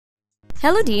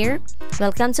Hello dear,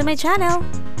 welcome to my channel.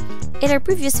 In our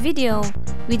previous video,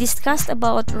 we discussed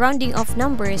about rounding off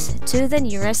numbers to the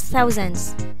nearest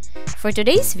thousands. For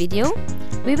today's video,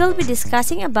 we will be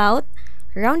discussing about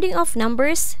rounding off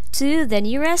numbers to the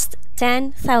nearest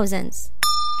 10,000s.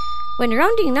 When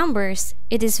rounding numbers,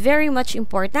 it is very much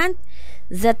important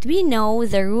that we know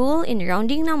the rule in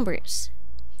rounding numbers.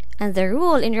 And the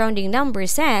rule in rounding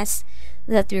numbers says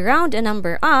that we round a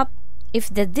number up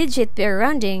if the digit we are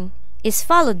rounding is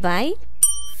followed by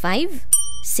 5,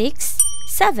 6,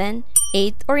 7,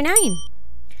 8, or 9.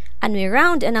 And we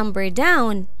round a number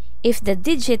down if the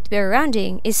digit we are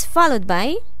rounding is followed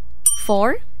by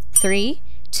 4, 3,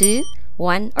 2,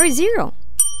 1, or 0.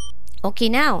 Okay,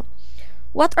 now,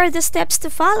 what are the steps to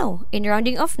follow in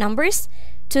rounding off numbers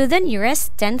to the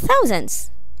nearest 10,000s?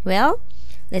 Well,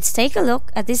 let's take a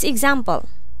look at this example.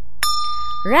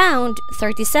 Round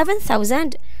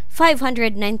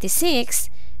 37,596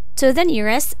 to the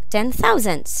nearest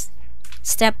 10,000s.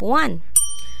 Step 1.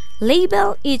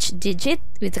 Label each digit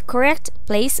with the correct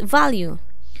place value.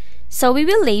 So we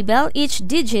will label each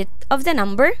digit of the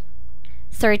number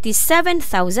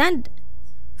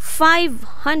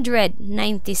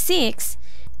 37,596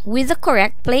 with the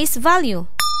correct place value.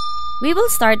 We will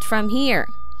start from here.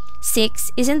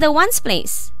 6 is in the ones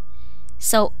place.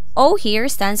 So O here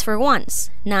stands for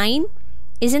ones. 9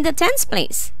 is in the tens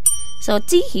place. So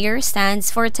T here stands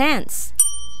for tens.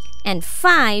 And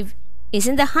 5 is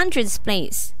in the hundreds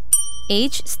place.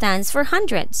 H stands for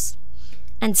hundreds.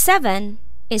 And 7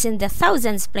 is in the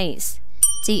thousands place.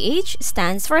 TH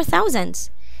stands for thousands.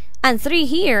 And 3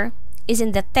 here is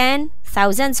in the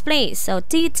 10,000s place. So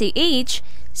TTH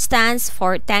stands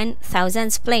for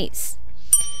 10,000s place.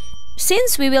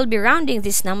 Since we will be rounding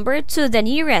this number to the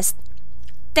nearest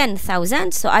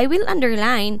 10,000, so I will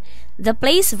underline the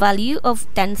place value of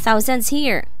 10,000s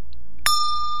here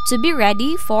to be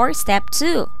ready for step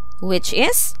 2, which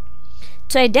is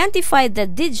to identify the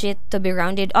digit to be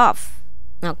rounded off.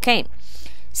 Okay,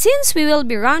 since we will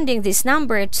be rounding this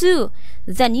number to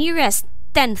the nearest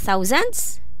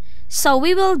 10,000s, so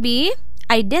we will be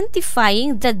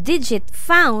identifying the digit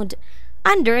found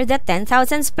under the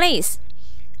 10,000s place.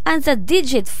 And the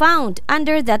digit found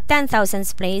under the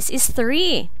 10,000s place is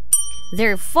 3.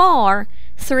 Therefore,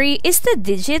 3 is the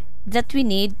digit that we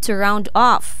need to round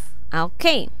off.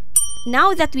 Okay.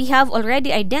 Now that we have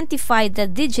already identified the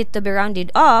digit to be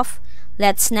rounded off,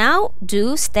 let's now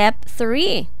do step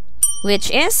 3, which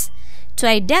is to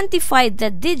identify the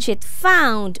digit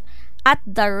found at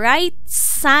the right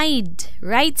side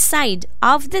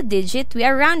of the digit we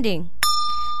are rounding.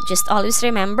 Just always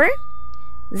remember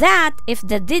that if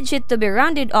the digit to be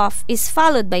rounded off is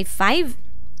followed by 5,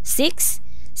 6,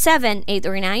 7, 8,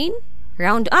 or 9,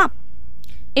 round up.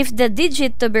 If the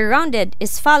digit to be rounded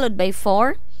is followed by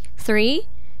 4, 3,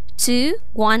 2,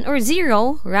 1, or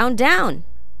 0, round down.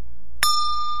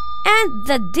 And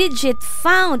the digit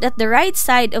found at the right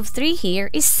side of 3 here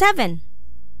is 7.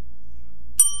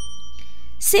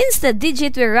 Since the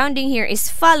digit we're rounding here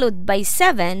is followed by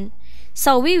 7,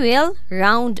 so we will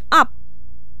round up.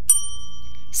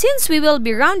 Since we will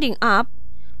be rounding up,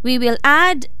 we will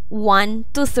add 1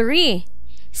 to 3.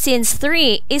 Since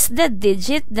 3 is the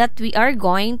digit that we are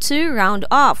going to round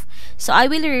off. So I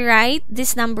will rewrite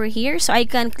this number here so I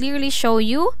can clearly show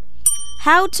you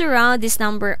how to round this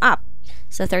number up.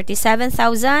 So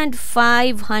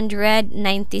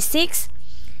 37,596,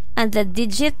 and the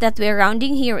digit that we are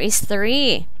rounding here is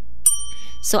 3.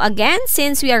 So again,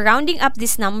 since we are rounding up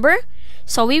this number,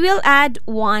 so we will add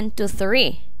 1 to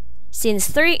 3.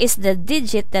 Since 3 is the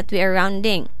digit that we are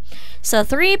rounding. So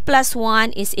 3 plus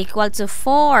 1 is equal to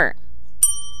 4.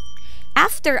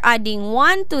 After adding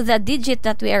 1 to the digit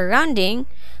that we are rounding,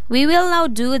 we will now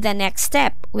do the next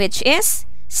step, which is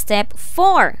step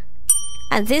 4.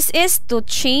 And this is to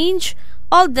change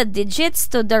all the digits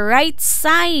to the right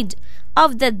side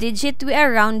of the digit we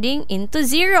are rounding into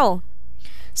 0.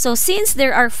 So since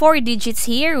there are 4 digits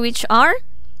here, which are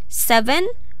 7,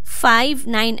 5,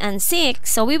 9, and 6,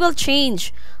 so we will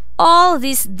change all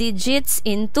these digits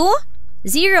into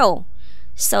 0.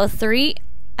 So 7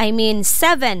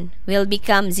 will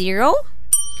become 0,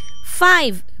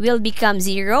 5 will become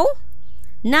 0,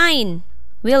 9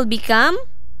 will become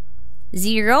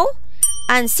 0,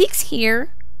 and 6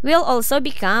 here will also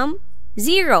become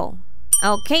 0.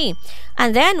 Okay,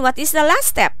 and then what is the last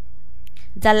step?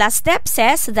 The last step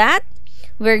says that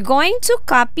we're going to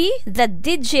copy the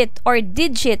digit or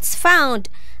digits found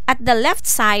at the left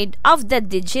side of the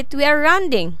digit we are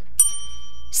rounding.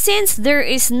 Since there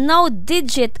is no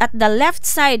digit at the left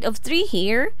side of 3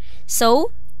 here,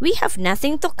 so we have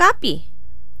nothing to copy.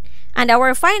 And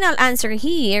our final answer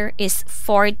here is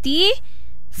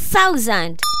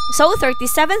 40,000. So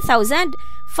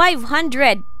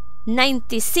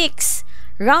 37,596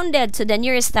 rounded to the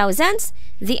nearest thousands.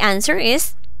 The answer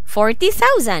is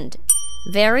 40,000.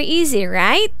 Very easy,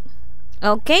 right?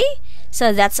 Okay,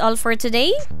 so that's all for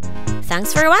today.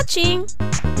 Thanks for watching.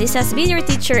 This has been your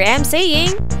teacher M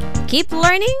saying, keep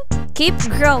learning, keep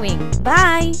growing.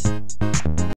 Bye!